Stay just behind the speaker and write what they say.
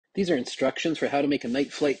These are instructions for how to make a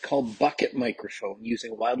night flight call bucket microphone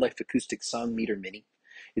using Wildlife Acoustics Song Meter Mini.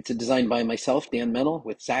 It's designed by myself, Dan Mennill,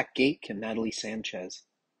 with Gayk and Natalie Sanchez.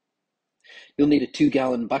 You'll need a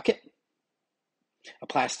 2-gallon bucket, a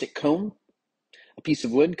plastic cone, a piece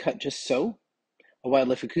of wood cut just so, a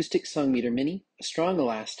Wildlife Acoustics Song Meter Mini, a strong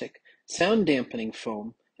elastic, sound dampening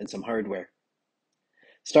foam, and some hardware.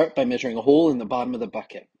 Start by measuring a hole in the bottom of the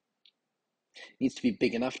bucket. It needs to be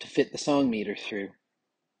big enough to fit the song meter through.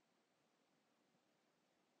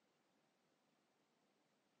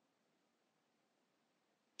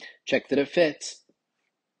 Check that it fits.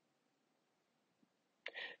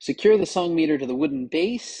 Secure the song meter to the wooden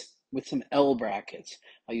base with some L brackets.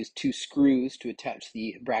 I'll use 2 screws to attach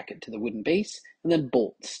the bracket to the wooden base, and then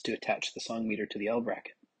bolts to attach the song meter to the L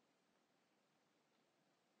bracket.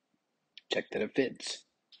 Check that it fits.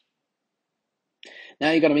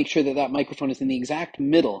 Now you got to make sure that that microphone is in the exact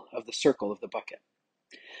middle of the circle of the bucket.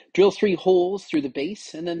 Drill 3 holes through the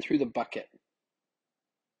base and then through the bucket.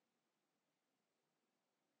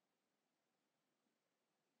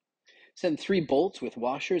 Send 3 bolts with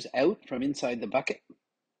washers out from inside the bucket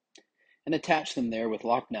and attach them there with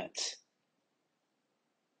lock nuts.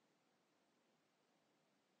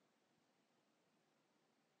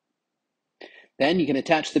 Then you can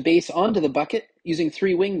attach the base onto the bucket using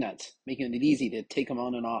 3 wing nuts, making it easy to take them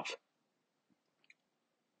on and off.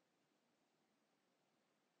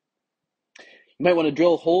 You might want to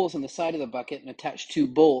drill holes in the side of the bucket and attach 2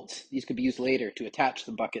 bolts. These could be used later to attach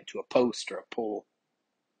the bucket to a post or a pole.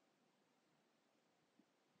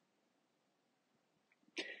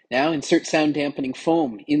 Now insert sound dampening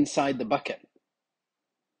foam inside the bucket.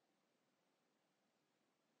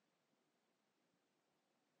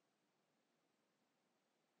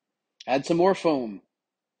 Add some more foam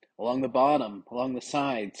along the bottom, along the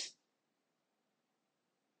sides.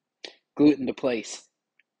 Glue it into place.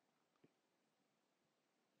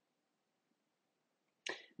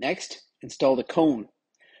 Next, install the cone.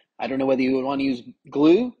 I don't know whether you would want to use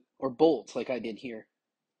glue or bolts like I did here.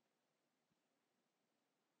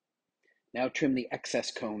 Now trim the excess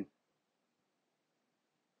cone.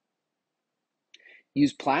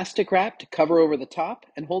 Use plastic wrap to cover over the top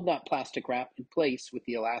and hold that plastic wrap in place with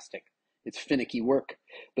the elastic. It's finicky work,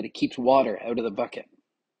 but it keeps water out of the bucket.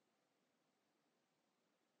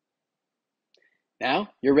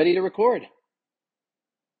 Now you're ready to record.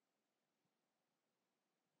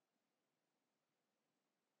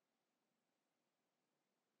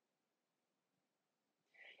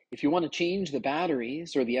 If you want to change the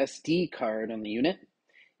batteries or the SD card on the unit,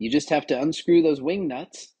 you just have to unscrew those wing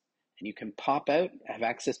nuts and you can pop out, have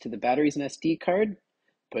access to the batteries and SD card,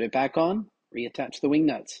 put it back on, reattach the wing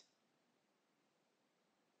nuts.